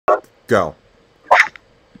Go.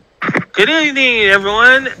 Good evening,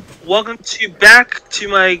 everyone. Welcome back to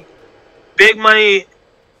my big money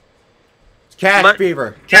Cash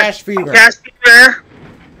fever. Cash fever.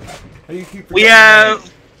 We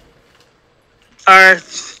have our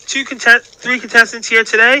three contestants here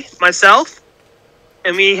today. Myself,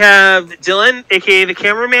 and we have Dylan, aka the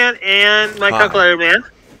cameraman, and my calculator man.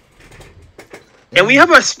 And we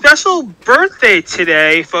have a special birthday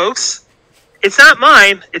today, folks. It's not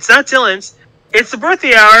mine. It's not Dylan's. It's the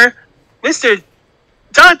birthday hour, Mr.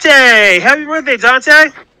 Dontae. Happy birthday,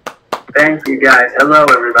 Dontae. Thank you, guys. Hello,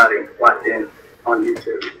 everybody watching on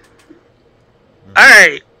YouTube. All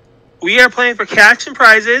right. We are playing for cash and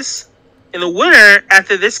prizes. And the winner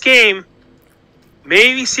after this game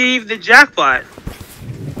may receive the jackpot.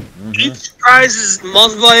 Each prize is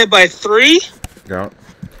multiplied by 3. Go.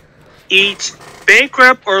 Each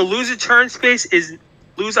bankrupt or loser turn space is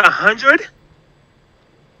lose 100.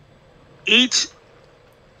 Each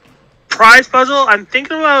prize puzzle, I'm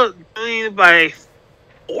thinking about doing it by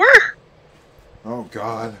 4? Oh,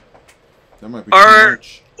 God. That might be too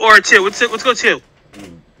much. Or 2. Let's go 2.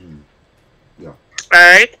 Yeah. All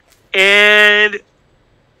right. And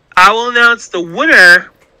I will announce the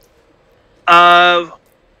winner of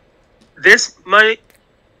this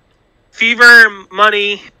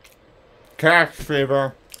Cash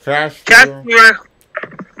fever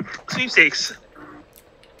sweepstakes.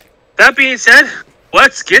 That being said,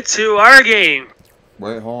 let's get to our game.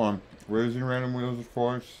 Wait, hold on. Where's your random wheels of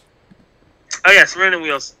force? Oh yes, random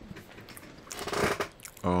wheels.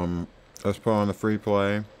 Let's put on the free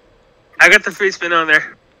play. I got the free spin on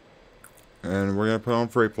there. And we're gonna put on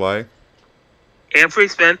free play. And free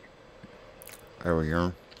spin. There we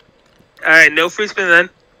go. Alright, no free spin then.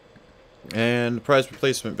 And the prize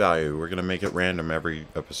replacement value. We're gonna make it random every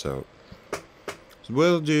episode. So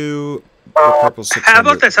we'll do the purple 600. How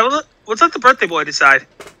about this? Let's let the birthday boy decide.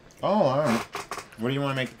 Oh, alright. What do you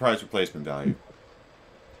want to make the prize replacement value?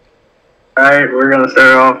 Alright, we're going to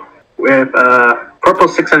start off with purple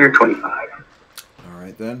 625.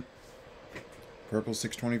 Alright then. Purple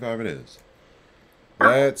 625 it is.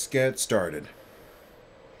 Let's get started.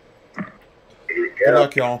 Good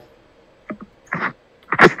luck, y'all.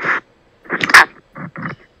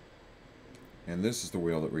 And this is the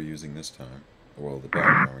wheel that we're using this time. Well, the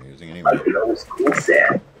background we're using anyway.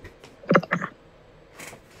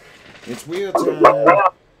 It's wheel time.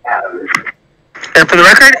 And for the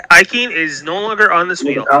record, Iking is no longer on this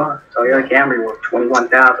wheel. Toyota Camry worth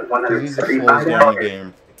 $21,135.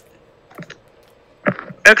 Game.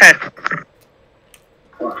 Okay.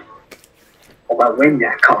 Hope I win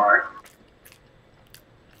that car.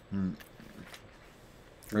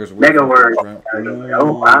 Mega word.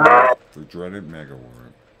 Oh, wow. The dreaded mega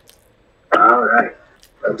word. Alright.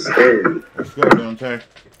 Let's spin. Let's go, Dontae.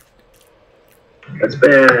 Let's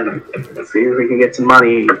spin. Let's see if we can get some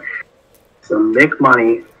money. Some big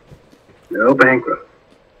money. No bankrupt.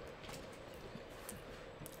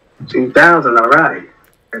 2,000, alright.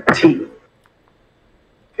 A T.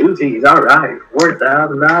 2 T's, alright.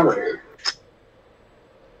 $4,000.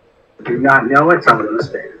 Do not know it, so I'm going to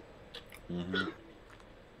spin.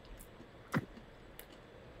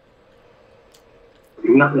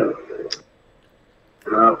 Do not know it.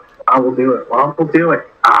 No, I will do it. Well, we'll do it.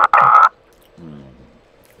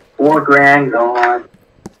 $4,000 gone.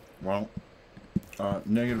 Well,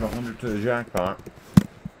 negative 100 to the jackpot.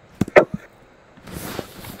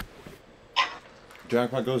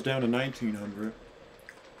 Jackpot goes down to 1,900.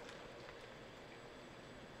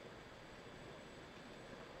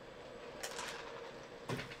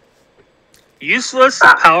 Useless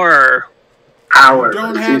power. Power.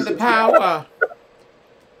 Don't have the power.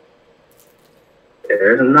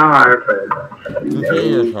 There's an R for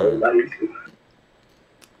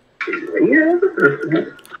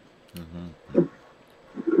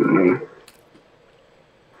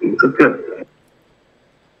It's a good.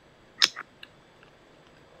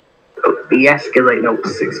 Oh, de-escalate. No,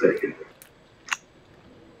 650.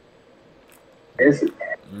 There's an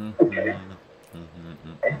A. Okay.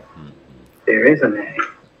 There is an A.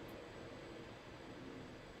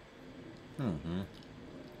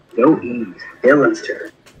 No E's. Dylan's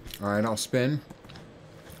turn. Alright, I'll spin.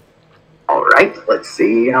 Alright, let's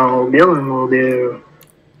see how Dylan will do.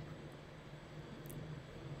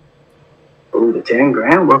 Oh, the 10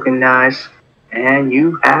 grand looking nice. And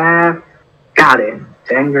you have got it.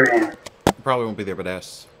 10 grand. Probably won't be there, but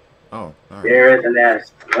S. Oh, alright. There is an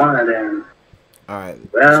S. One of them. Alright,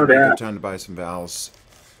 well done. Good time to buy some vowels.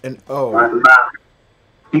 And O.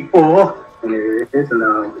 People. There is an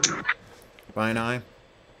O. Buy an I.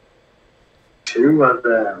 2 of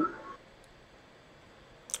them.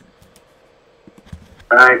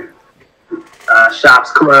 Alright.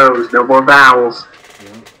 Shop's closed. No more vowels.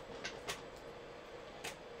 Yeah.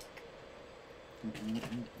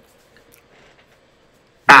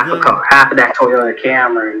 Half a car. Half of that Toyota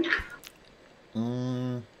Camry.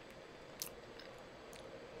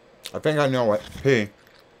 I think I know what. P.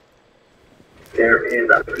 There is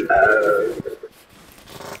a...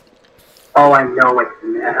 Oh, I know it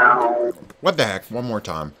now. What the heck? One more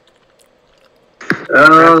time.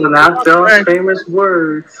 Oh, not those famous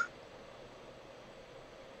words.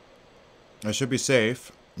 I should be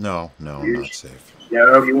safe. No, I'm not safe.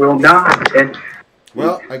 No, you will not.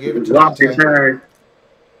 Well, I gave it to Lost your Dontae. turn.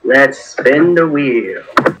 Let's spin the wheel.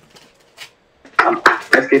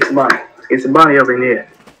 Let's get some money. Let's get some money over here.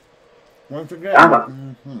 Once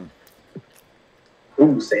again.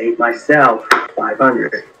 Ooh, save myself.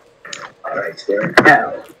 500. Alright, so there's an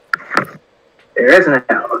L. There is an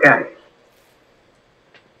L, okay.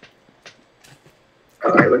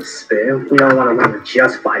 Alright, let's spin. We don't want to win with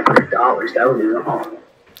just $500. That would be wrong.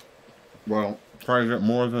 Well, try to get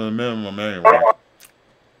more than the minimum anyway.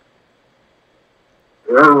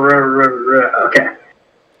 Okay.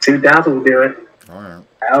 2,000 will do it. Alright.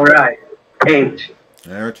 Alright. H.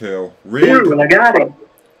 There too. Read. Ooh, I got it.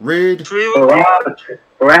 Read. Philanthropist.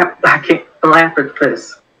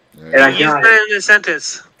 And I Use got that in a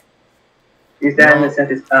sentence. Use that in a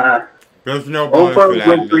sentence. There's no bonus Oprah for that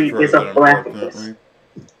in this Winfrey is a version, philanthropist. unfortunately.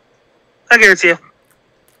 I'll give it to you.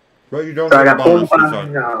 But you don't So I get a got bonus for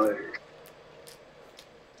 $45.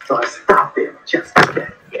 So I stopped it just like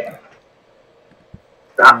that. Yeah.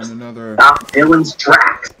 Stop. And another. Stop Dylan's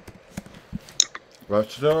tracks.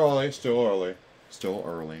 But still early. Still early. Still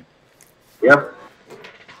early. Yep.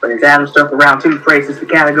 But it's Adam stuff around 2 phrases the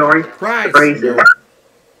category. Price. Phrases. Nope.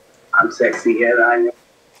 I'm sexy, yeah, I know.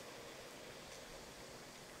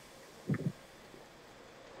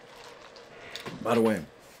 By the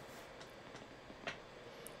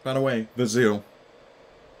way, the zoo.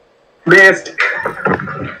 Missed.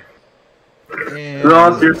 And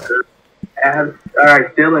Lost your turn.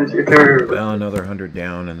 Alright, Dylan's your turn. well, another 100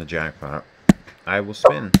 down in the jackpot. I will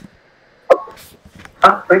spin. Oh,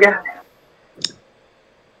 I got it.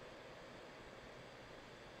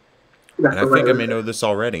 And I think I may know this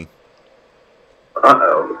already.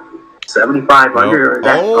 Uh-oh. 7,500.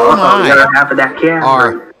 Nope. Oh, my. We got half of that camera.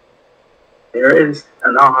 R. There is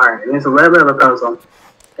an R. And it's a little bit of a puzzle.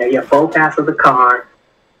 And you have 4 passes of the car.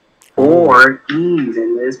 4 E's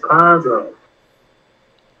in this puzzle.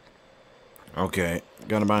 Okay,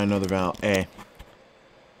 gotta buy another vowel. A.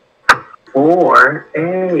 4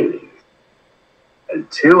 A's. And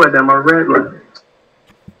 2 of them are red letters.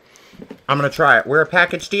 I'm gonna try it. We're a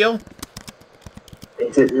package deal?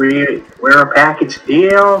 Is it really? We're a package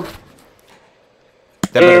deal?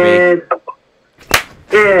 That better be.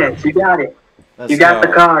 Yes, you got it. Let's You got go.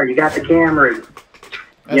 the car. You got the Camry.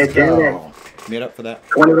 Let's You did it. go. Made up for that.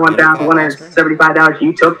 $21,175.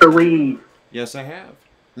 You took the lead. Yes, I have.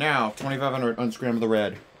 Now, 2,500. Unscramble the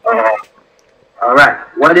red. All right.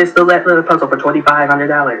 What is the letter of the puzzle for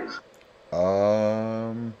 $2,500?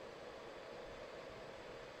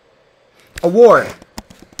 Award.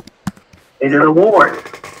 Is it an award?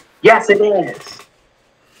 Yes, it is.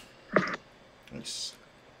 Nice.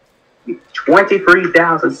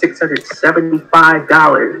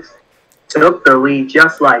 $23,675. Took the lead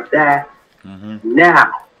just like that.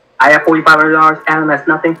 Now, I have $4,500. Adam has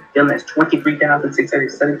nothing. Dylan has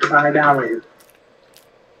 $23,675.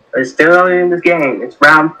 But it's still in this game. It's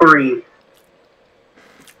round 3.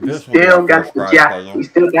 We still got the jack. We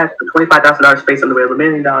still got the $25,000 space on the wheel, the $1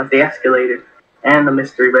 million, the escalator, and the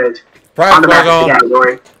mystery wedge. Prize On the back of puzzle. the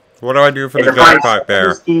category. What do I do for It's the a prize jackpot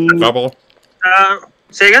there? scheme. Double?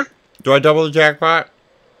 Say again? Do I double the jackpot?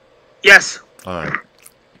 Yes. Alright.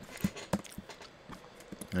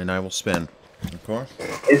 And I will spin. Of course.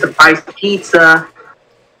 It's a price pizza.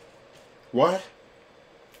 What?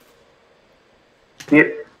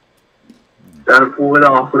 Yep. Gotta pull it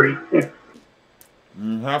off.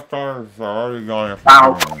 Half stars are already going.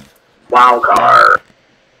 Wild card.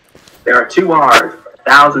 There are 2 R's.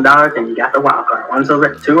 $1,000, and you got the wild card. 1's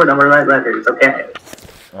a 2 of them are red letters. Okay.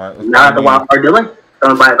 Alright, Not the wild card, Dylan.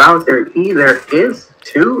 Don't buy a balance. There is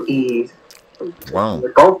 2 E's. Wow. They're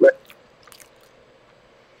both red.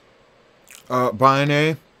 Buy an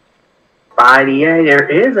A. By the A, there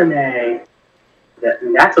is an A.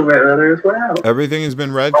 That's a red letter as well. Everything has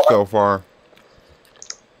been red so far.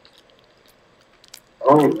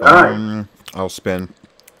 Oh, right. I'll spin.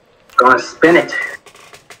 Gonna spin it.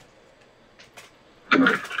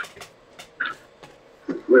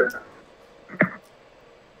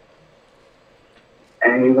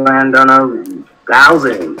 And you land on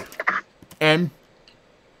 1,000. N.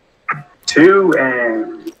 2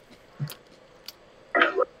 and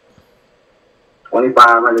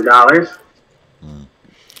 $2,500.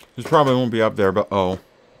 This probably won't be up there, but oh.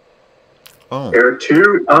 There are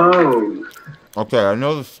 2 O's. Okay, I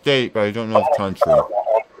know the state, but I don't know the country.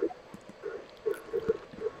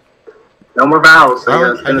 No more vowels, so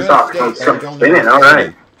you're going to stop. Spin it,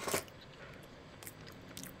 alright.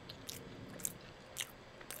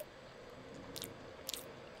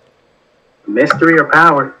 Mystery or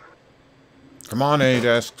power? Come on,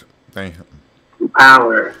 A-Desk.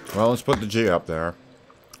 Power. Well, let's put the G up there.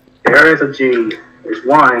 There is a G. There's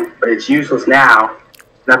 1, but it's useless now.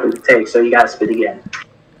 Nothing to take, so you gotta spin again.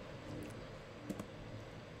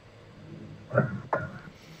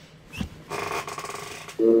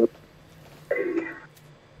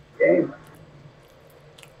 Game.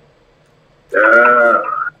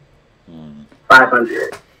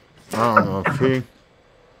 500. I don't know, T.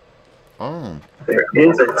 Oh. There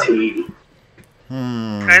is a T.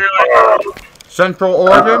 Central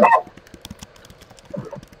Oregon?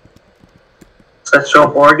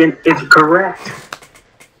 Central Oregon is correct.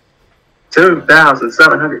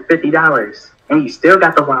 $2,750. And you still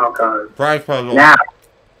got the wild card. Prize puzzle. Now.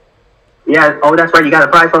 Yeah, oh, that's right. You got a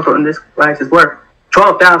prize puzzle in this price is worth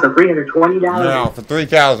 $12,320. Now, for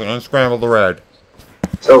 $3,000, unscramble the red.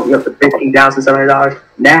 So you have the $15,700.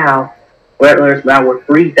 Now, wet letters now worth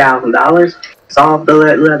 $3,000. Solve the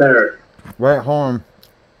letter. Wait, hold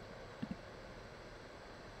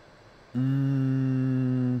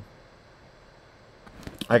on.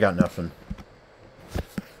 I got nothing.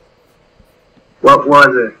 What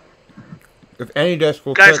was it? If any desk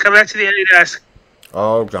will Guys, come back to the any desk.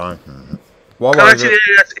 Oh, God. What Come back was to it? the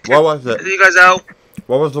any desk. What was it? You guys out.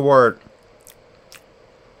 What was the word?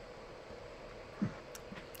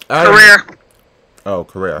 Career. Oh,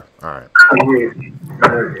 career. Alright.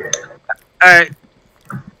 Alright.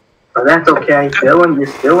 But that's okay. Dylan, you're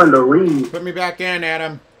still in the lead. Put me back in,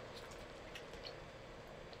 Adam.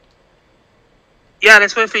 Yeah,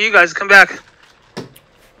 let's wait for you guys to come back.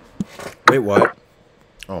 Wait, what?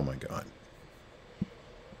 Oh, my God.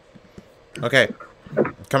 Okay.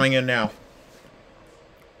 Coming in now.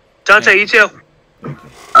 Dontae, you too.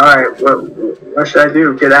 Alright, what should I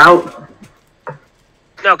do? Get out?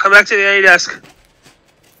 No, come back to the any desk.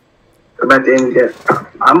 Go back to any desk.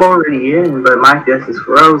 I'm already in, but my desk is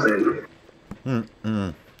frozen.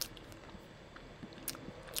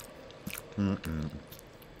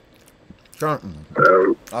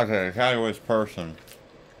 Okay, categories person.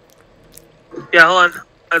 Yeah, hold on.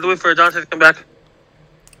 I have to wait for Dontae to come back.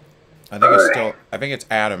 I think it's still. I think it's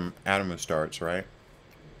Adam. Adam who starts, right?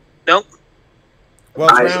 Nope. Well,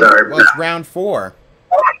 it's round 4.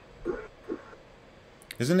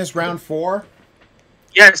 Isn't this round 4?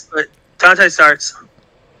 Yes, but Dontae starts.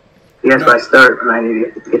 Yes, no. I start, and I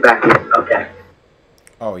need to get back in. Okay.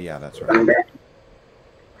 Oh yeah, that's right.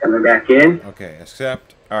 Coming back in. Okay,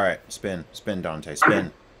 accept. All right, spin, Dontae,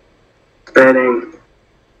 spin. Spinning.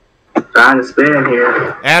 Trying to spin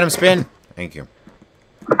here. Adam, spin. Thank you.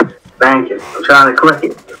 Thank you. I'm trying to click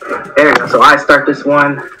it. There we go. So I start this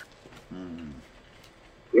one.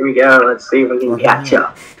 Here we go. Let's see if we can catch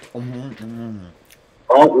up.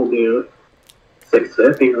 Alt will do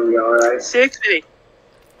 650. Will be all right. 650.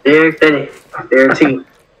 650. There, T.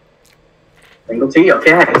 Single T.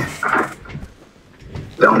 Okay.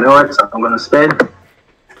 Don't know it, so I'm gonna spin.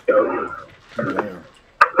 Go.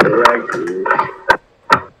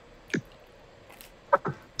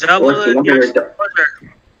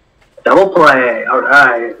 Double play. All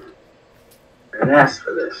right. There's an S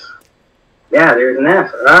for this. Yeah, there's an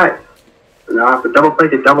S. All right. So now after double play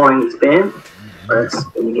to double and spin, let's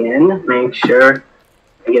spin again. Make sure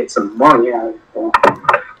I get some money. Yeah,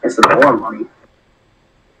 get some more money.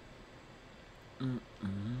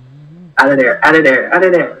 Out of there. Out of there. Out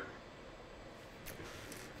of there.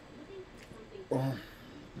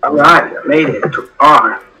 All right, I made it.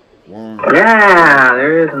 R. Yeah,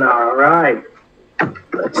 there is an R. All right.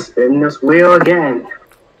 Let's spin this wheel again.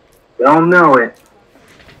 Don't know it.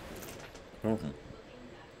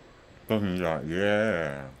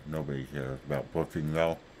 Yeah. Nobody cares about booking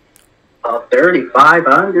though.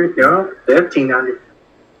 3,500, yo. 1,500.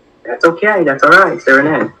 That's okay. That's all right. Is there an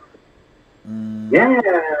N? Yeah,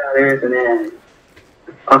 there's an N.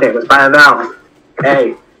 Okay, let's buy a vowel.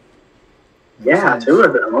 A. Yeah, 2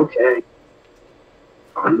 of them. Okay.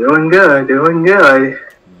 I'm doing good. Doing good.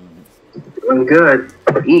 Doing good.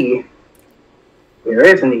 E. There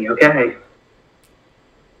is an E. Okay.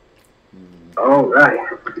 All right.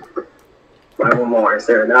 One more. Is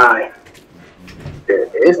there an I? There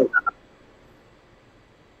is an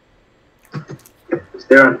I. Is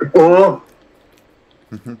there an O?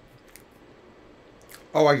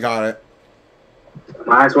 Oh, I got it.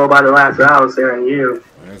 Might as well buy the last house there and you.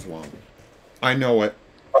 Might as well. I know it.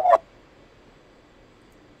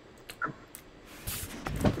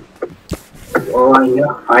 Well,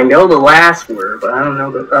 I know the last word, but I don't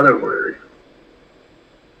know the other word.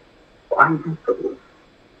 Wonderful.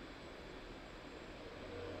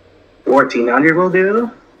 1400 will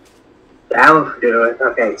do. That'll do it.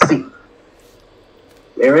 Okay, C.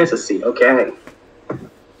 There is a C. Okay.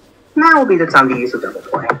 Now will be the time to use a double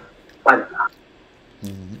play. Why not?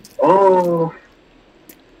 Mm-hmm. Oh.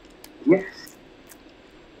 Yes.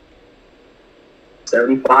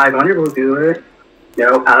 7500 will do it.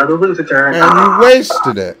 No, out of the loser turn. And you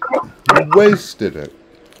wasted it. You wasted it.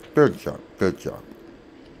 Good job. Good job.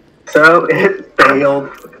 So it failed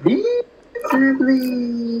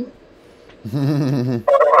miserably.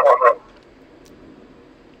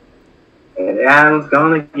 And Adam's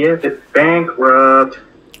gonna get it bankrupt.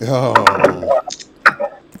 Oh.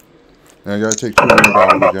 Now I gotta take 200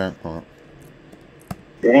 out of the jackpot.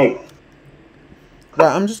 Dang.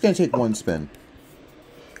 Right, I'm just gonna take one spin.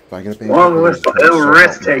 If I get a bankrupt, One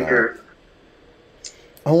risk taker.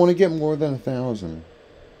 I want to get more than 1,000.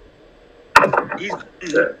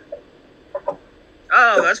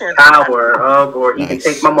 Oh, that's worth power. Oh boy, you nice.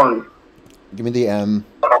 can take my money. Give me the M.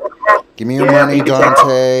 Give me your money,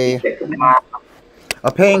 Dontae.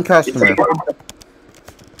 A paying customer.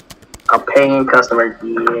 A paying customer.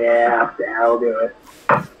 Yeah, that'll do it.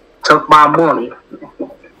 Took my money.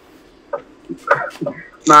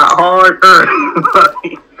 Not hard earned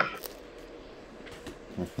money.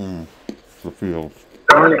 The field.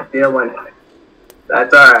 Darn it, Dylan.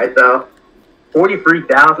 That's alright though.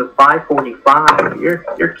 43,545.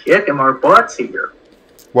 You're kicking our butts here.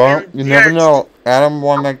 Well, you never know. Adam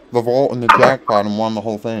won like the vault and the jackpot and won the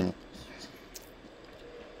whole thing.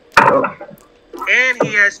 Oh. And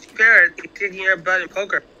he has 2 carrots. He's kicking your butt in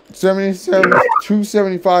poker. 77, 2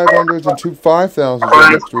 7,500s and 2 5,000s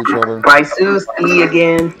right next to each other. By Susie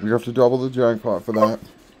again. You have to double the jackpot for that.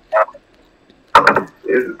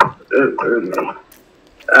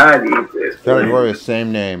 I need this. Category,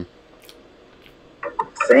 same name.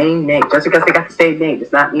 Same name. Just because they got the same name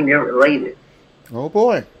does not mean they're related. Oh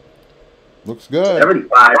boy. Looks good.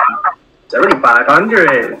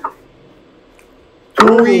 7,500.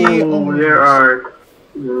 Ooh, there are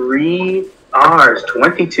 3 R's.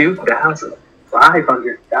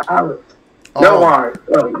 $22,500. No R's.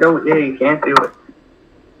 No, yeah, you can't do it.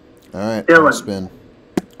 Alright, Dylan. I'll spin.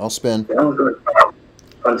 I'll spin. That good.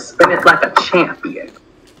 I'm spin it like a champion.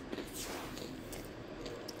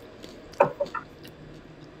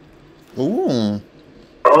 Ooh.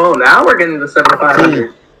 Oh, now we're getting to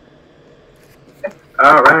 7,500.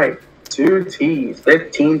 All right, 2 T's,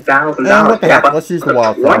 $15,000. Yeah, let's use the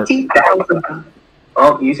wild card. $20,000.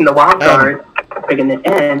 Oh, using the wild card, picking the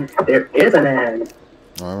N. There is an N.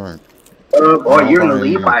 All right. Oh boy, you're in the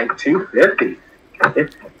lead by 250.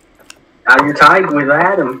 Now you're tied with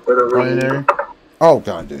Adam for the lead. Oh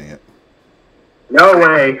god dang it! No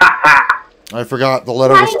way! Ha ha! I forgot the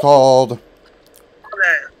letter was called.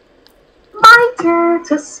 My turn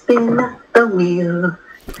to spin the wheel.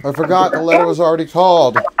 I forgot the letter was already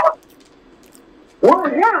called.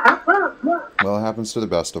 What? Yeah. Well, it happens to the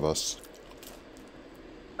best of us.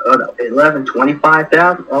 Oh no, 11,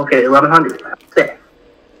 25,000. Okay, 1,100. That's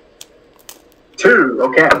 2.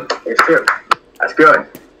 Okay, it's 2. That's good.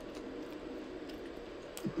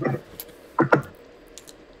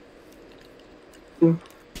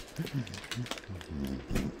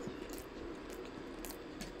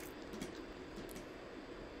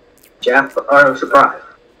 Jeff, oh, surprise.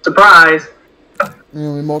 Surprise!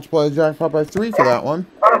 And we multiply the jackpot by 3 for that one.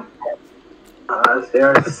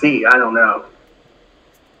 There's a C, I don't know.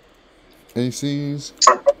 ACs.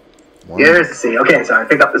 There's a C. Okay, sorry,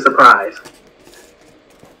 pick up the surprise.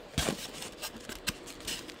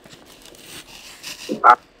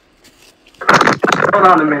 Hold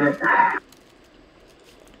on a minute.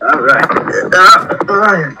 Alright.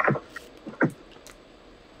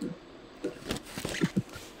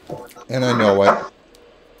 And I know it.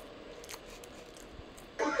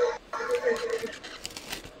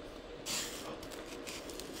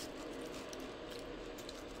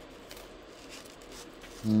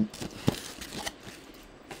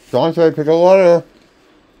 Dontae, pick a letter.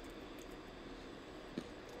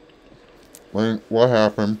 Wait, what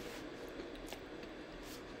happened?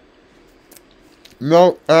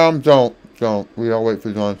 No, don't. We gotta wait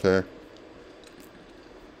for Dontae.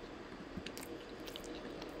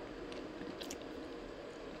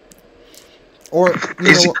 Or,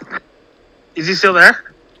 is he still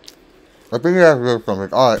there? I think he has to go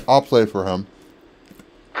something. Alright, I'll play for him.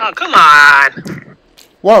 Oh, come on.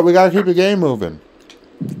 What? We gotta keep the game moving.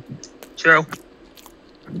 True.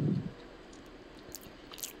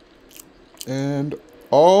 And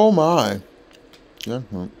oh my. Yeah.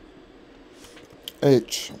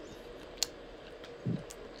 H.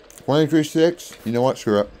 23.6. You know what?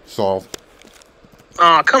 Screw up. Solve.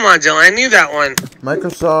 Oh, come on, Dylan. I knew that one.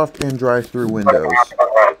 Microsoft and drive-through Windows.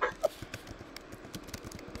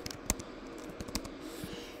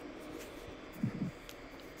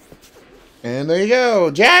 And there you go.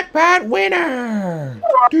 Jackpot winner!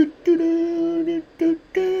 Do, do, do, do, do,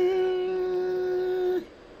 do.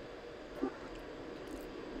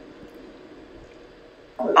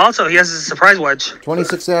 Also, he has a surprise wedge.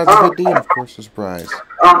 26,050, and of course, a surprise.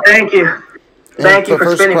 Oh, thank you. Thank you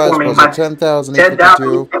for spinning for me. The first prize was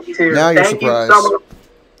 10,852. Now you're surprised. So much.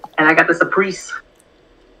 And I got the surprise.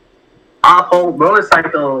 Off-hold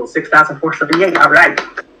motorcycle, 6,478. All right.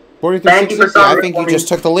 43,660. I think you just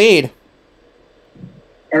took the lead.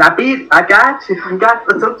 And I got you.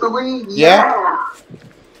 Took the lead. Yeah.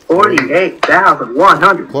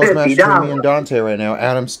 $48,150. Close match between me and Dontae right now.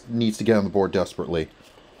 Adam needs to get on the board desperately.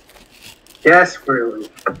 Desperately.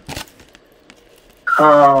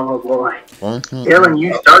 Oh, boy. Dylan,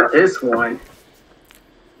 you start this one.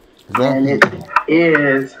 And it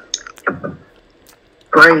is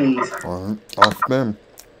praise. Alright, I'll spin.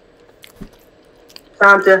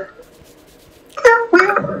 Time to...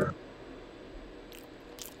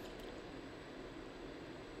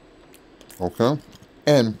 Okay.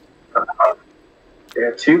 N. There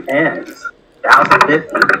are two N's.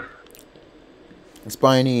 1,050. Let's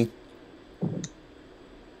buy an E.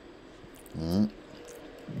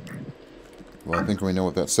 Well, I think we know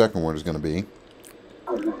what that second word is going to be.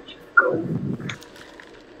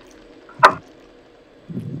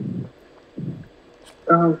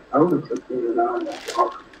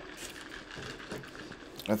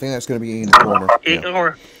 I think that's going to be 8 in the corner. 8 in the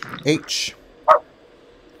corner. H.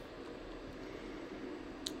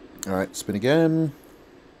 Alright, spin again.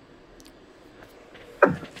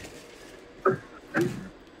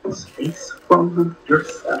 Space from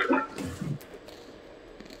yourself.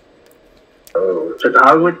 Oh,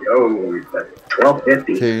 Chicago. Oh,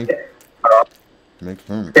 1,250. Okay. Makes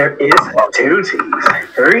sense. There is 2 T's.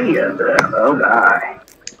 3 of them. Oh, my.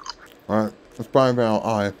 Alright, let's buy vowel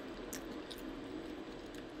I.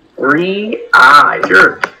 3 I's.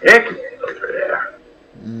 You're kicking it over there.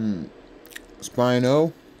 Spine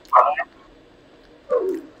O.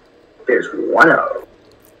 Oh, there's 1 O.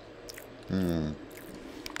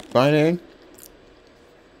 Spine A.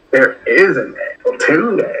 There is an A.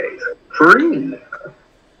 2 A's. 3.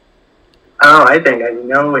 Oh, I think I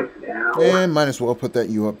know it now. And might as well put that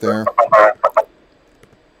U up there.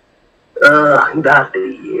 Not the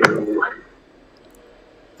U.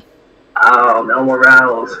 Oh, no more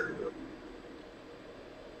vowels.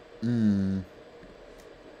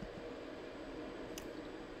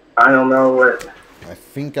 I don't know what... I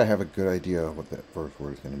think I have a good idea of what that first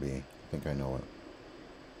word is going to be. I think I know it.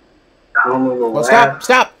 I don't know the Well, last...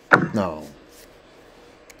 stop! No.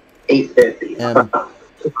 850. M.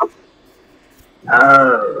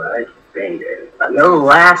 Oh, I think I know the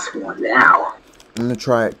last one now. I'm going to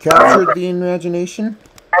try it. Captured the imagination?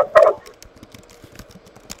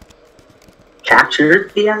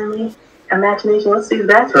 Captured the imagination? Let's see if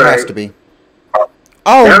that's right. It has to be.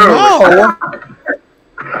 Oh, no!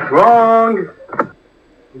 Wrong.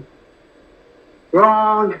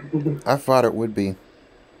 Wrong. I thought it would be.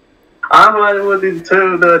 I thought it would be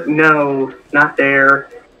too, but no, not there.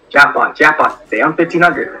 Jackpot, down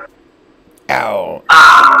 1,500. Ow.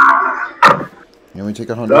 Ah. Let me take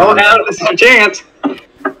 100. Go now, this is your chance. You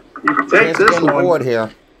can take this on the one. board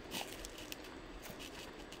here.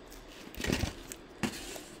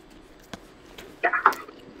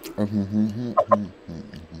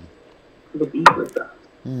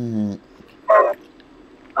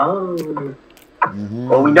 Oh.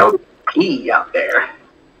 Well, we know the P out there.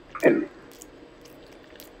 And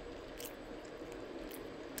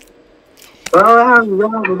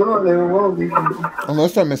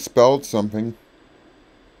unless I misspelled something.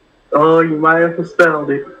 Oh, you might have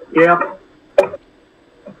misspelled it. Yep.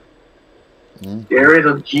 There is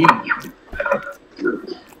a G.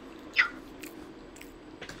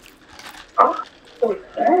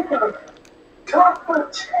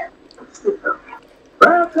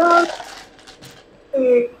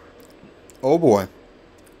 Oh boy.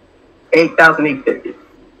 8,850.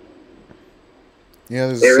 Yeah,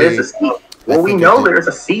 there's there is a C. Well, we know there's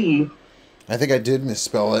a C. I think I did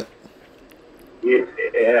misspell it. Yeah,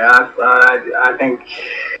 I think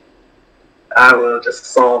I will just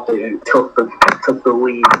solved it and took the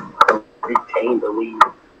lead, retained the lead.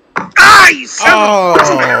 Ah, you son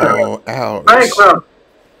Oh, ouch. Bankrupt.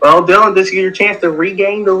 Well, Dylan, this is your chance to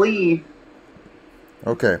regain the lead.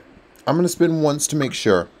 Okay. I'm going to spin once to make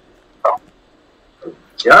sure.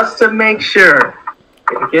 Just to make sure.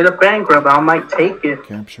 If you get a bankrupt, I might take it.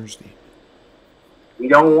 Captures the... You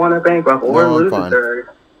don't want a bankrupt or No, lose a third.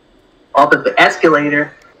 Off of the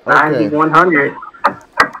escalator, okay. 9100.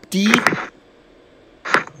 D?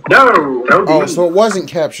 No D. Oh, so it wasn't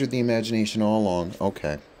captured the imagination all along.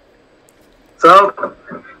 Okay. So,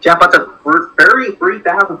 jackpot's at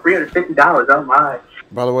 $33,350. Oh my.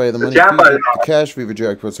 By the way, the money jackpot, the cash fever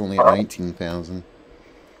jackpot's only at 19,000.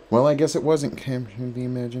 Well, I guess it wasn't captured the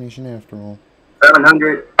imagination after all.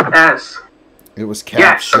 700 S. It was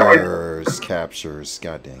captures. Yes. Captures.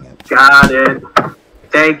 God dang it. Got it.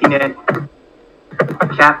 Taking it.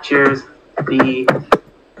 Captures the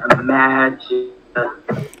imagine.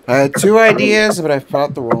 I had two ideas, but I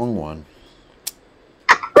thought the wrong one.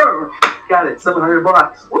 Got it.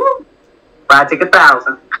 $700. Woo! I take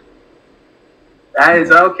 1,000. That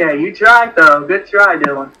is okay. You tried though. Good try,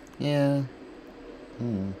 Dylan. Yeah.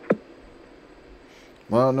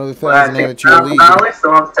 Well, another 1,000 added to your lead.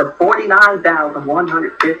 So I'm to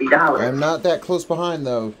 $49,150. I'm not that close behind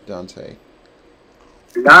though, Dante.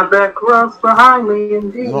 You're not that close behind me,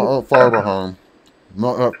 indeed. Not that far behind.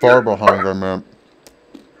 Not that far behind, I meant.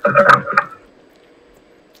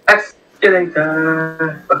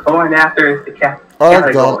 Escalator. Before and after is the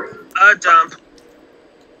category. Dump.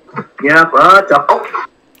 Yep, dump. Oh.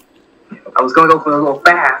 I was going to go for a little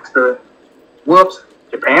fast. Whoops.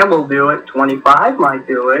 Japan will do it. 25 might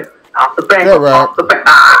do it. Off the bank. Yeah, right. Off the bank.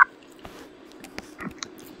 Ah.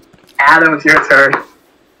 Adam, it's your turn.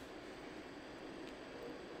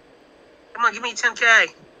 Come on, give me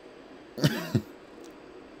 10K.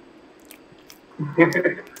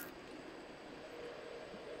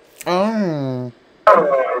 Oh.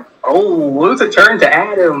 Oh, lose a turn to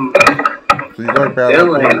Adam. So you got bad.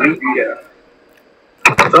 Dylan,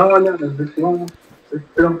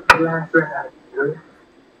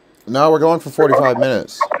 No, we're going for 45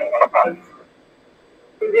 minutes.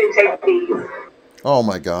 You didn't take these. Oh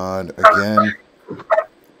my god, again.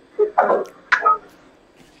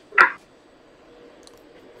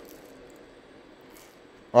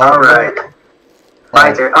 Alright.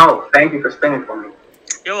 My turn. Oh, thank you for spinning for me.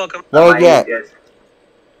 You're welcome. What did you get?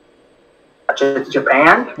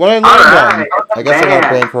 Japan? What did I learn? I guess I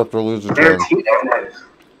got bankrupt or lose a turn.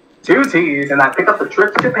 Two T's, and I pick up the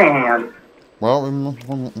trip to Japan. Well,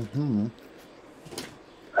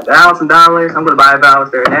 $1,000. I'm gonna buy a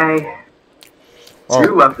voucher today.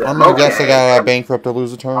 Two of them. I'm gonna guess I got bankrupt or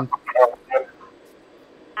lose a turn.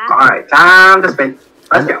 Alright, time to spin.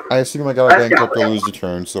 Let's go. I assume I got a bankrupt or lose a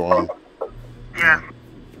turn, so on. Yeah.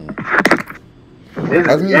 This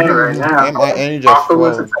is the end right now.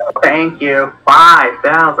 Also, thank you.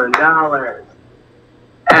 $5,000.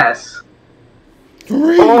 S.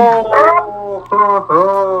 Oh.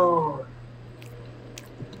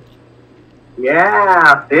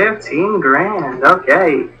 Yeah, 15 grand.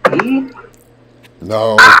 Okay. E?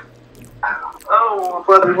 No. Oh,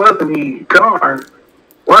 but it wasn't E. Darn.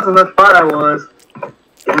 Wasn't as fun I was.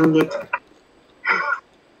 Dang it.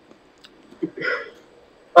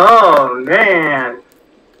 Oh, man.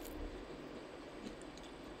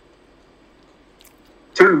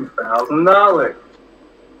 $2,000.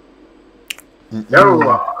 No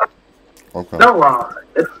loss. Okay. No loss.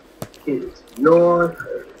 This is your turn.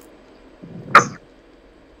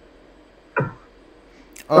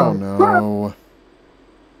 Oh no.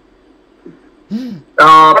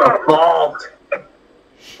 Oh, the vault.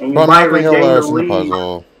 And you might regain the lead.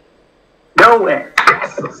 Puzzle. No way.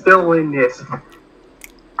 Still in this.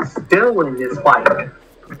 Still in this fight.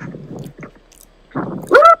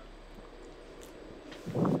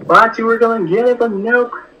 Thought you were gonna get it, but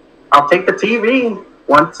nope. I'll take the TV.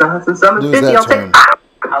 1,750. I'll take.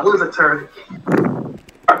 I'll lose a turn.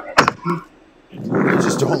 You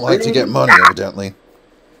just don't like to get money, evidently.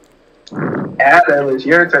 Adam, it's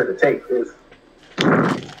your turn to take this.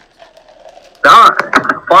 Darn.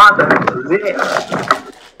 Father, this.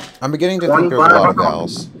 I'm beginning to think there's a lot of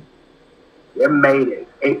vowels. You made it.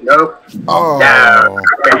 Ain't nope. Oh. No.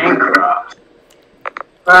 Bankrupt.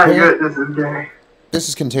 My goodness, this day. This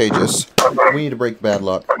is contagious. We need to break bad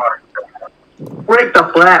luck. Break the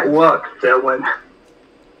flat luck, Dylan.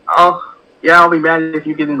 Oh, yeah, I'll be mad if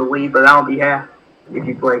you get in the lead, but I'll be happy if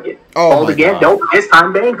you break it. Oh, Hold again. God. Nope, this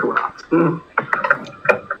time bankrupt.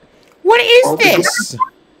 What is this?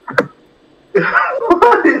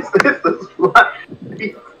 What is this?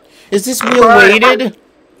 Is this wheel weighted?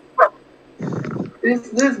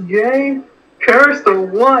 Is this game cursed or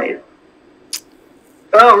what?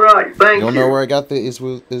 All right, thank you. You'll know where I got the is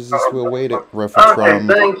this will wait it reference okay, from.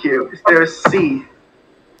 Thank you. Is there a C?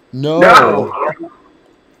 No.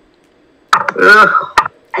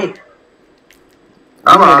 Hey.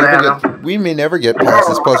 Come on, Adam. We may never get past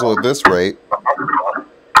this puzzle at this rate.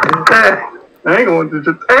 I ain't going to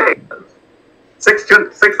just hey. Six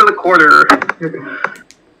and a quarter.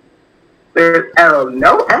 There's L.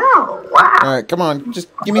 No L. Wow. Alright, come on. Just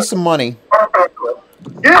give me some money.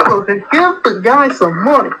 Give the guy some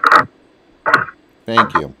money.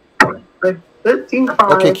 Thank you.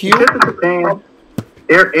 15.5. Okay, Q.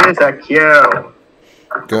 There is a Q.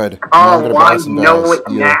 Good. Oh, I know it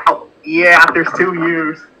now. Yeah, there's 2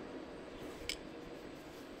 U's.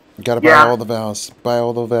 You gotta buy all the vowels. Buy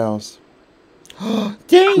all the vowels.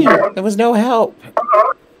 Dang it! There was no help.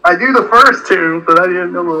 I do the first 2, but I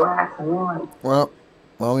didn't know the last one. Well,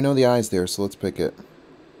 we know the I's there, so let's pick it.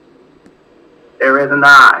 There is an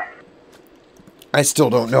I. I still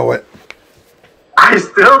don't know it. I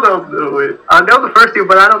still don't know it. I know the first 2,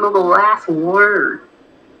 but I don't know the last word.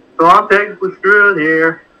 So I'm technically screwed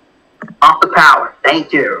here. Off the power.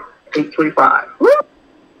 Thank you. 825. Woo!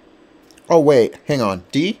 Oh, wait. Hang on.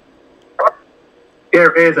 D?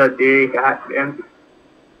 There is a D. Goddamn.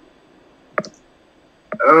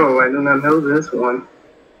 Oh, I do not know this one.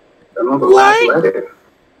 I don't know the last letter.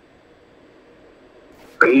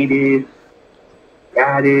 Faded.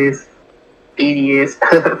 Goddess. Hideous.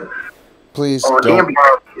 Please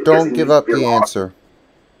don't give up the answer.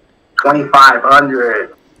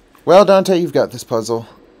 2,500. Well, Dante, you've got this puzzle.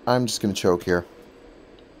 I'm just gonna choke here.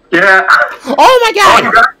 Yeah. Oh my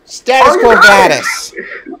God! Status Quo Vadis.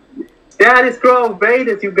 Status Quo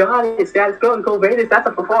Vadis, you got it. Status Quo Vadis. That's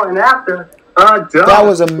a before and after. That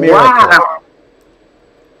was a miracle. Wow.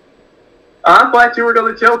 I thought you were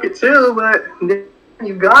gonna choke it too, but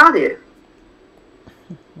you got it.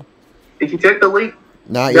 Did you take the lead?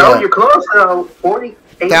 Not yet. No, you're close though.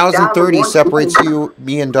 1,030 separates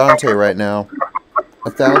me and Dante right now.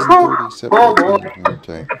 1,030 separates me and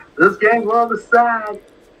Dante. This game will decide.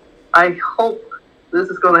 I hope this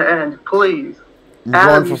is going to end. Please. We're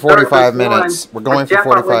going for 45 minutes. We're going for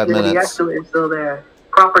 45 minutes. The still there.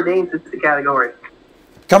 Proper names is the category.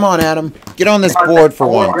 Come on, Adam. Get on this board for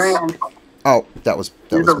once. Oh, that was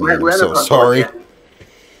me. I'm so sorry.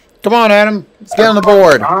 Come on, Adam. Let's get on the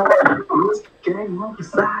board. This game will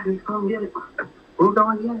decide who's going to get it. Who's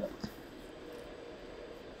going to get it?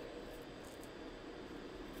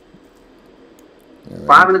 Right.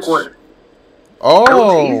 5 1/4.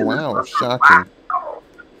 Oh, wow. Shocking. Wow.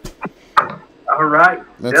 All right.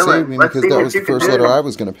 That saved me because that was the first letter I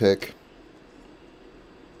was going to pick.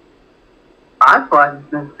 I thought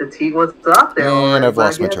the T was up there. And I've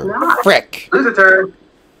lost my turn. Frick. Lose a turn.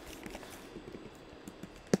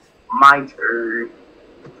 My turn.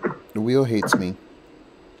 The wheel hates me.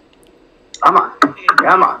 Come on.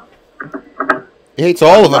 Come on. It hates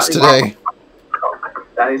all of us today.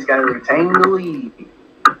 Daddy's got to retain the lead.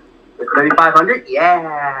 With 3,500?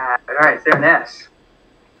 Yeah. All right, is there an S?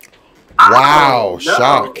 Wow, no.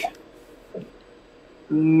 Shock.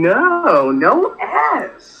 No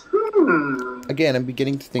S. Again, I'm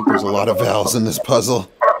beginning to think there's a lot of vowels in this puzzle.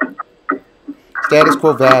 Status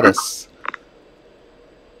Quo Vadis.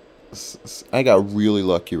 I got really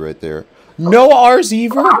lucky right there. No R's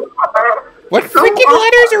either? What freaking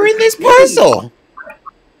letters are in this puzzle?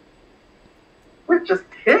 We're just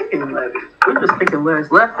picking letters. We're just picking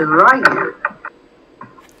letters left and right here.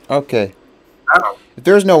 Okay. If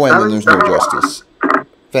there's no end, then there's no justice.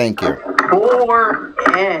 Thank you. 4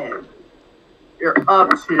 N. You're up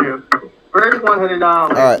to $3,100.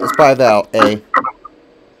 Alright, let's buy vowel A.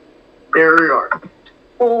 There we are.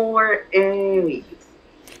 4 A.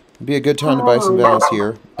 Be a good time to buy some vowels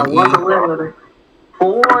here. An E.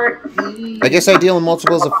 4 E. I guess I deal in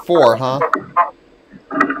multiples of 4, huh?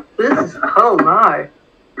 This is, oh my.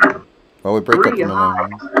 Well, we break up the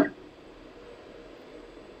line.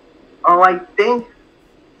 Oh, I think.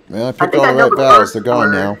 Well, I picked all the right vowels. They're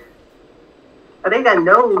gone now. I think I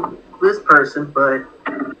know this person, but.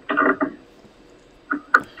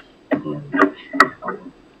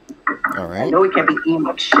 Alright. I know it can't be E.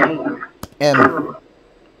 McShane. M.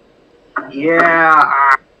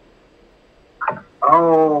 Yeah.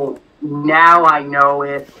 Oh, now I know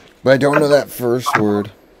it. But I don't know that first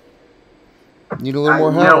word. Need a little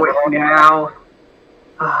more help. I know it now.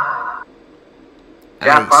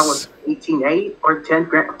 That fund was 18.8 or 10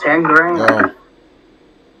 grand. 10 grand. Oh.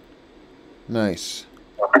 Nice.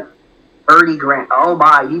 30 grand. Oh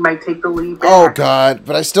my, he might take the lead back. Oh God,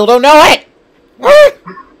 but I still don't know it. What?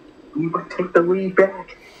 He might take the lead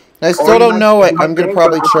back. I still don't know it. I'm gonna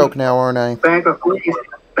probably choke now, aren't I? Bank, please.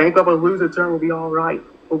 Bank up a loser turn. We'll be all right.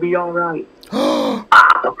 We'll be all right.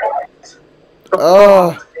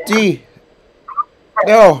 D.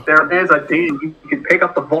 No. There is a D. You can pick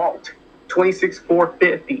up the vault.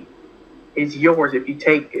 26,450 is yours if you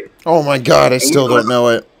take it. Oh my God! I still don't know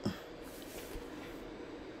it.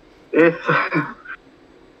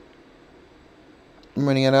 I'm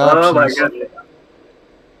running out of options. Oh my goodness.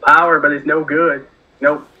 Power, but it's no good.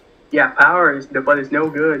 Nope. Yeah, power is, but it's no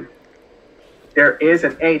good. There is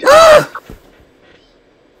an H.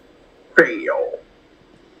 Fail.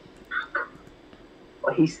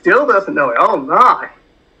 Well, he still doesn't know it. Oh my.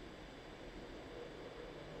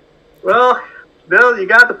 Well, Bill, you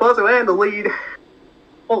got the puzzle and the lead.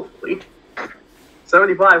 Hopefully.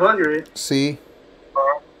 7,500. C.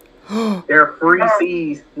 There are 3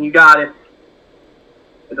 C's. You got it.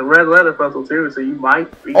 It's a red letter puzzle too, so you might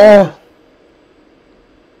read it.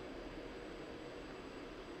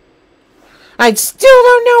 I still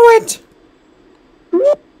don't know it.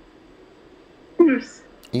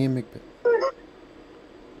 Ian McBeth.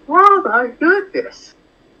 Oh my goodness.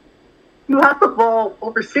 You have to vault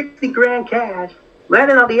over 60 grand cash,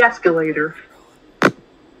 landed on the escalator.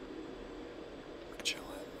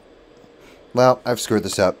 Well, I've screwed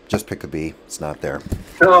this up. Just pick the B. It's not there.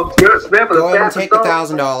 Oh, Smith, go ahead and take the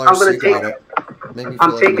 $1,000. You got it.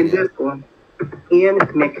 I'm taking this one. Ian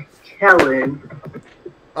McKellen.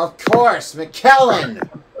 Of course, McKellen.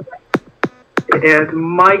 And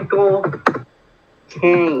Michael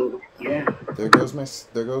Kane. Yeah. There goes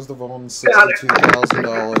the Vaughn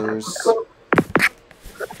 $62,000.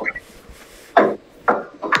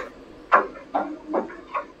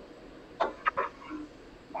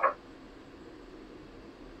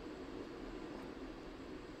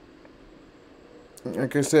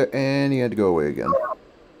 Like I said, and he had to go away again.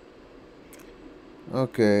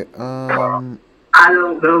 Okay, I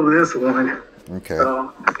don't know this one. Okay.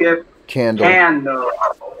 So, skip. Candle.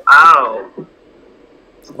 Ow.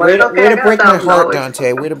 Way to break my heart,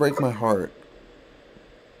 Dontae. Way to break my heart.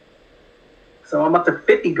 So I'm up to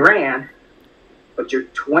 50 grand, but you're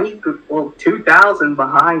 2,000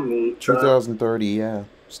 behind me. 2,030, yeah.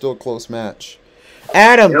 Still a close match.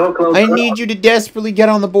 Adam, I need you to desperately get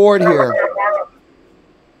on the board here.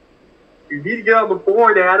 You need to get on the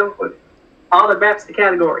board, Adam, with all the maps the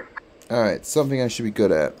category. Alright, something I should be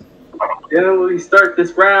good at. Then when we start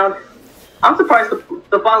this round, I'm surprised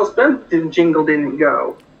the final spin jingle didn't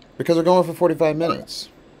go. Because we're going for 45 minutes.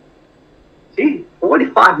 Gee,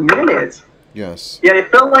 45 minutes? Yes. Yeah, it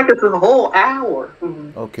felt like it's a whole hour.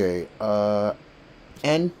 Okay,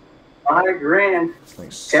 N? 5 grand.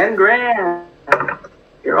 Nice. 10 grand.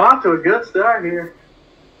 You're off to a good start here.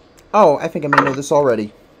 Oh, I think I may know this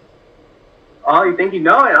already. Oh, you think you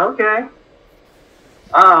know it? Okay.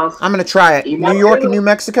 I'm going to try it. New York and New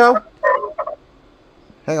Mexico?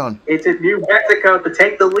 Hang on. It's in New Mexico to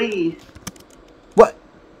take the lead. What?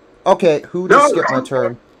 Okay, who just skipped my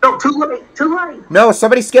turn? No, too late. Too late. No,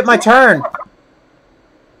 somebody skipped my turn.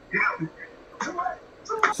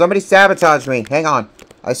 Somebody sabotaged me. Hang on.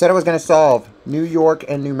 I said I was going to solve New York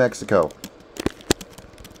and New Mexico.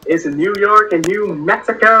 It's in New York and New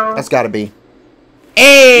Mexico. That's got to be.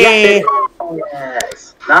 Hey!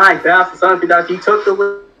 Yes. Nice. You took the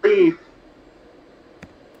lead.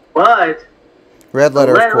 But red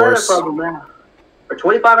letter, of course. For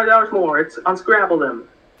 $2,500 more. It's unscramble them.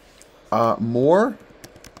 More?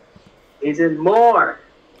 Is it more?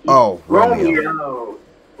 Oh, Romeo.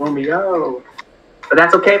 But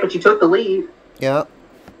that's okay, but you took the lead. Yeah.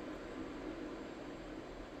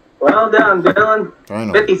 Well done, Dylan.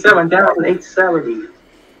 57,870.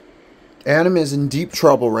 Adam is in deep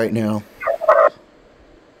trouble right now.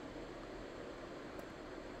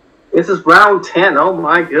 This is round 10. Oh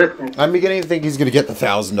my goodness. I'm beginning to think he's going to get the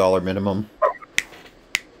 $1,000 minimum.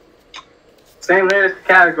 Same rate as the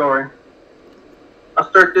category. I'll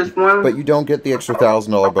start this one. But you don't get the extra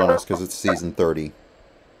 $1,000 bonus because it's season 30.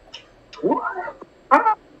 What?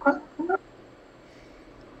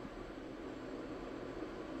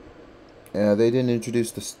 Yeah, they didn't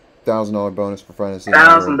introduce the $1,000 bonus for Final Season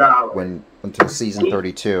 $1,000 until season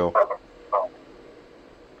 32.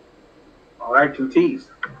 All right, 2 T's.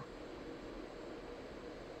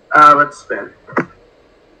 Let's spin.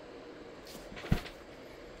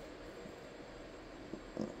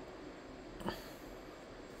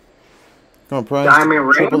 Come on, prize. Diamond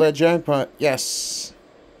ring. Triple that jackpot. Yes.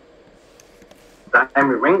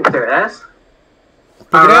 Diamond ring. There, S.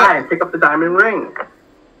 All right, pick up the diamond ring.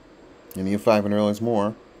 Give me $500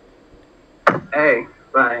 more. Hey,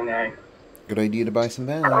 fine, hey. Good idea to buy some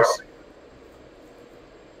banners.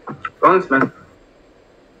 Bonusman.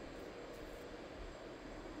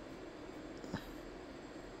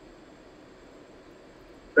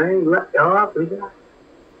 thing left. Oh, we got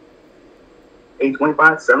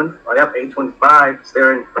 825, 7. Oh, yep, 825.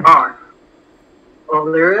 Staring for R.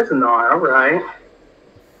 Oh, there is an R. All right.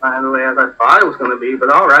 Not the way as I thought it was going to be, but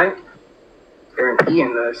all right. Guarantee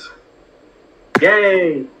in this.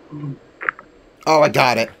 Yay! Oh, I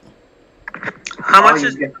got it. How much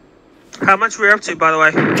we're up to, by the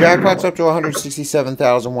way? Jackpot's up to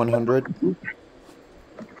 167,100.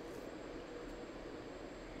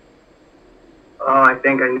 Oh, I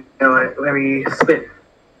think I know it. Let me spit.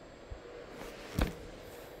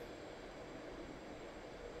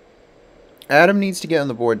 Adam needs to get on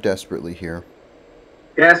the board desperately here.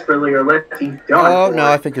 Desperately, or let's see. Oh, no,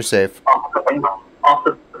 I think you're safe. Off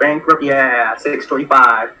the bankrupt. Yeah,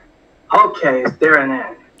 625. Okay, is there an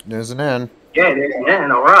N? There's an N. Yeah, there's an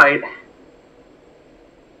N. All right.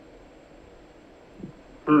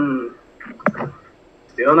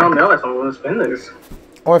 Still don't know if I'm going to spin this.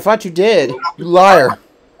 Oh, I thought you did. You liar.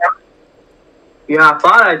 Yeah, I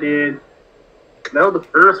thought I did. No, the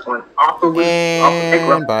first one. Off the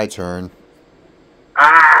And by turn.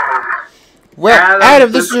 Ah. Well,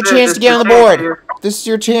 Adam, this is your chance to get on the board. This is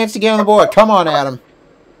your chance to get on the board. Come on, Adam.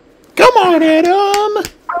 Come on, Adam.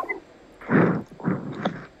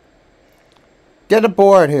 Get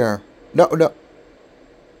aboard here. No.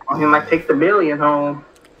 Oh, he might take the million home.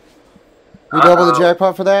 We double the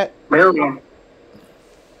jackpot for that? Million.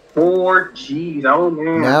 4 G's. Oh,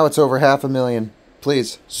 man. Now it's over $500,000.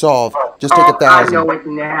 Please, solve. Just take 1,000. I know it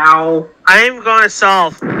now. I am going to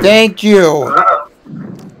solve. Thank you.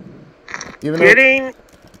 Getting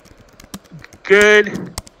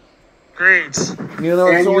good grades. You know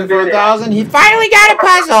it's only for 1,000. He finally got a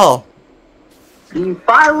puzzle. He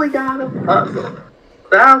finally got a puzzle.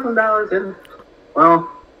 $1,000 in. Well,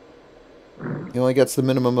 he only gets the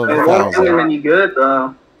minimum of it won't do 1,000. him any good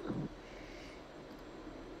though.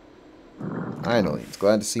 Finally, he's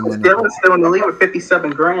glad to see money. Dylan's still in the lead with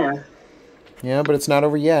 57 grand. Yeah, but it's not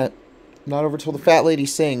over yet. Not over till the fat lady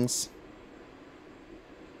sings.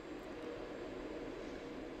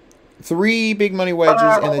 3 big money wedges,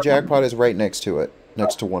 and the jackpot is right next to it.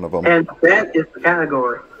 Next to one of them. And that is the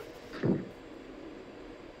category. And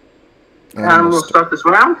I'm going to start this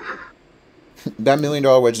round. That $1 million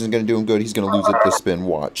wedge isn't going to do him good. He's going to lose it this spin.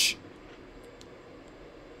 Watch.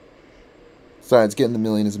 Besides, getting the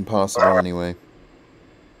million is impossible anyway.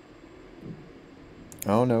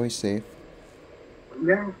 Oh, no, he's safe.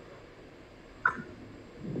 Yeah.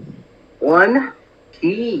 1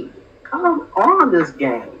 key. Come on, this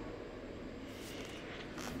game.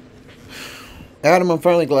 Adam, I'm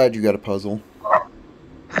finally glad you got a puzzle.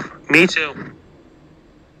 Me too.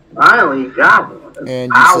 Finally got one.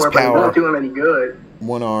 And use this But it power. won't do him any good.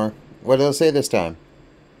 1R. What did I say this time?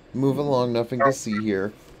 Move along, nothing to see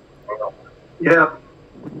here. Yep.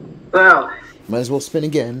 Well. Might as well spin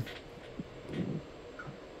again.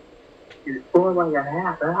 You're 4 like a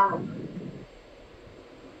half out.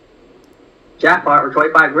 Jackpot for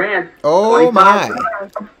 25 grand. Oh 25 my.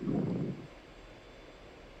 grand.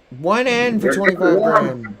 1 N for 25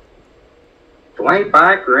 grand.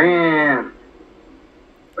 25 grand.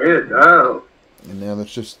 Way to go. And now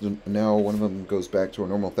that's just now one of them goes back to a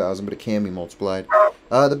normal 1,000, but it can be multiplied.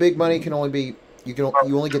 The big money can only be you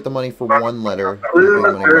only get the money for 1 letter. The big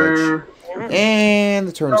money wedge. And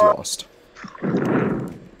the turn's lost.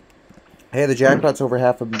 Hey, the jackpot's over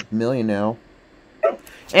 $500,000 now.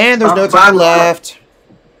 And there's no time left.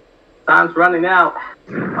 Time's running out.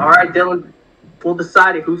 All right, Dylan. We'll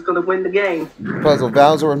decide who's going to win the game. Puzzle.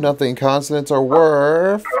 Vowels are worth nothing. Consonants are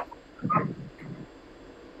worth...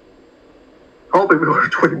 Hoping we were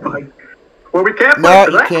 25. Well, we can't play No,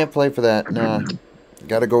 for you that. can't play for that. Nah.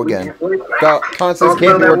 Gotta go again. Can't Consonants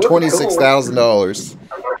can't be worth $26,000.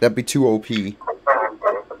 That'd be too OP.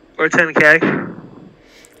 Or 10K.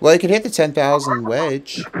 Well, you could hit the 10,000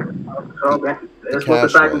 wedge. Okay. Let's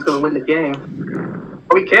decide who's going to win the game.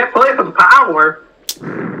 We can't play for the power.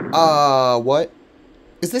 What?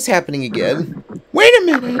 Is this happening again? Wait a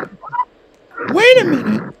minute! Wait a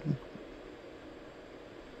minute!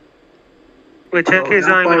 Wait, 10K is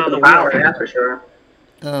not even on the power, wheel. that's for sure.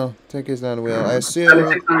 Oh, 10K's not a wheel. I assume you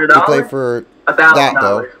 $7,600? play for $1,000. that,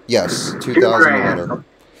 though. Yes, 2,000 a letter.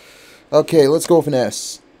 Okay, let's go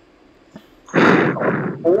finesse.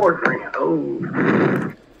 4 grand.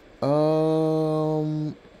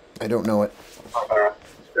 Oh. I don't know it.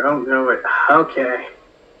 Don't know it. Okay.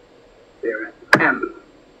 There it is.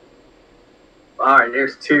 Alright,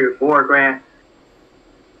 there's 2. 4 grand.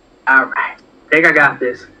 Alright. I think I got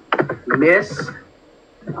this. Miss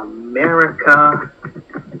America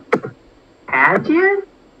pageant?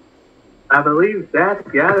 I believe that's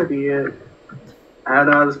gotta be it. I don't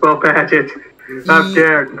know how to spell pageant. I'm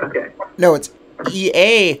scared. Okay. No, it's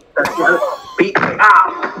EA.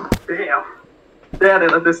 Ow. Damn. Damn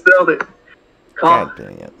it, I misspelled it. God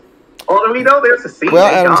dang it. Oh, do we know there's a C? Well,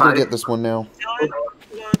 Adam's going to get this one now.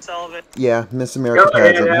 Solve it. Yeah, Miss America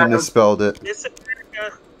pageant. He misspelled it. Miss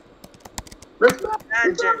America.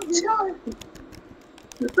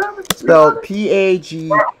 Spelled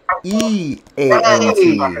P-A-G-E-A-N-T.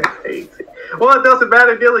 Well, it doesn't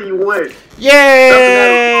matter, Dylan, you win.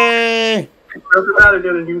 Yay! It doesn't matter,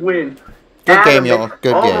 Dylan, you win. Good game, y'all. Good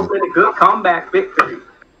game. Almost been a good comeback victory.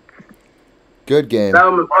 Good game.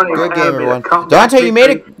 Funny. Good game, everyone. Dontae,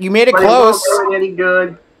 you made it close. Any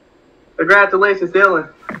good. Congratulations,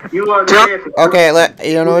 Dylan. You are the champion. Okay,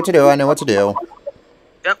 you know what to do. I know what to do.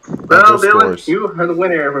 Yep. Well, Dylan, you are the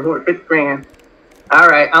winner for 50 grand. All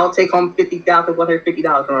right, I'll take home $50,150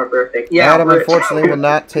 on our birthday. Yeah, Adam, unfortunately, will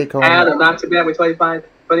not take home. Adam, not too bad with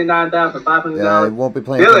 $29,500. Yeah, I won't be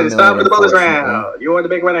playing Dylan, for the it's million, time for the bonus round. You are the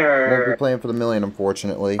big winner. Won't be playing for the million,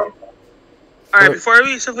 unfortunately. All right, before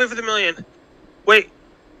we play for the million, wait.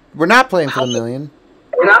 We're not playing for the million.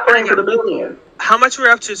 We're not playing for the million. How much we're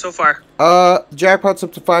up to so far? Jackpot's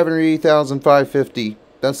up to $580,550.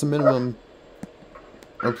 That's the minimum.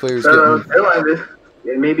 Our players getting.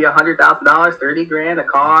 Maybe $100,000, 30 grand, a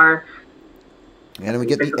car. And we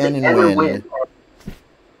get the N and win.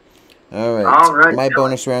 All right. My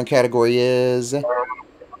bonus round category is. I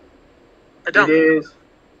don't. It is.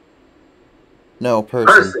 No,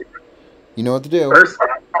 person. You know what to do. Person.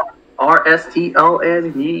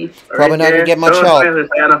 R-S-T-O-N-E. Probably not gonna get much help.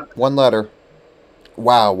 One letter.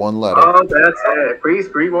 Wow, one letter. Oh, that's it. Please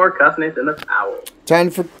breathe more cussing than a towel. Time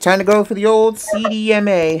to go for the old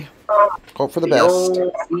CDMA. Hope for the best. Old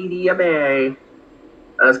CDMA.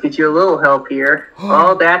 Let's get you a little help here.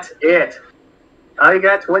 Oh, that's it. Oh, you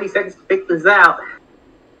got 20 seconds to pick this out.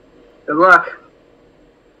 Good luck.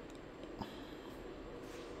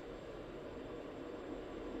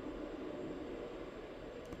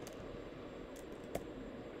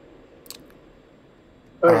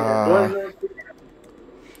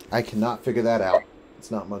 I cannot figure that out.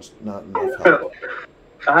 It's not enough help.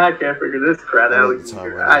 I can't figure this crap out.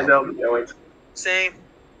 I don't know it. Same.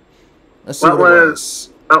 Let's see what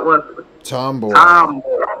was Tomboy.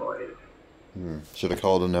 Tomboy. Should have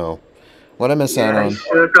called a no. What I miss out on?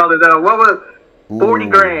 Should have called it no. What was 40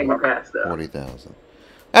 grand you passed up? 40,000.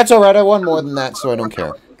 That's alright. I won more than that, so I don't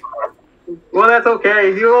care. Well, that's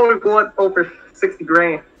okay. You only won over 60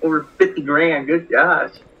 grand, over 50 grand. Good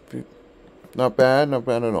gosh. Not bad. Not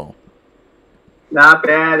bad at all. Not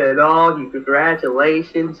bad at all.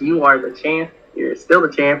 Congratulations. You are the champ. You're still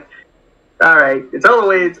the champ. All right. It's all the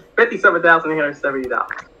way. It's $57,870. All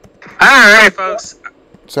right, folks.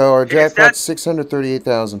 So our jackpot's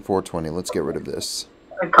 $638,420. Let's get rid of this.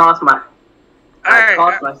 It cost my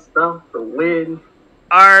stuff to win.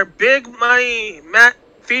 Our big money Matt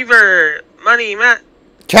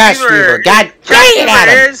Cash fever. God dang it,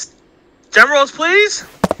 Adam. Is drum rolls, please.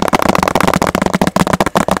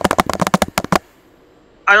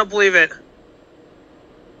 I don't believe it.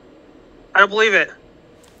 I don't believe it.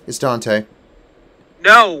 It's Dontae.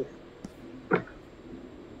 No.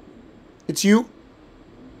 It's you?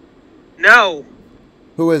 No.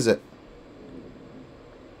 Who is it?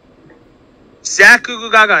 Zach Goo Goo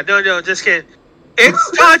Gaga. No, just kidding.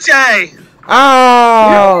 It's Dontae.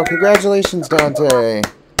 Oh, congratulations, Dontae.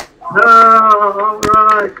 Oh,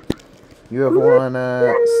 all right. You have won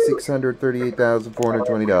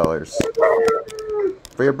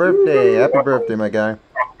 $638,420 for your birthday. Happy birthday, my guy.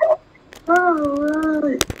 All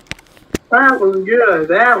right. That was good.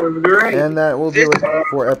 That was great. And that will do it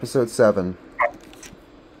for episode 7.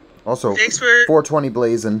 Also, 420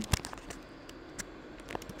 blazing.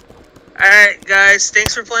 Alright, guys.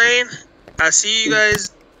 Thanks for playing. I'll see you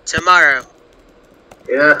guys tomorrow.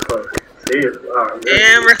 Yeah, see you tomorrow.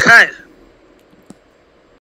 And we're cut.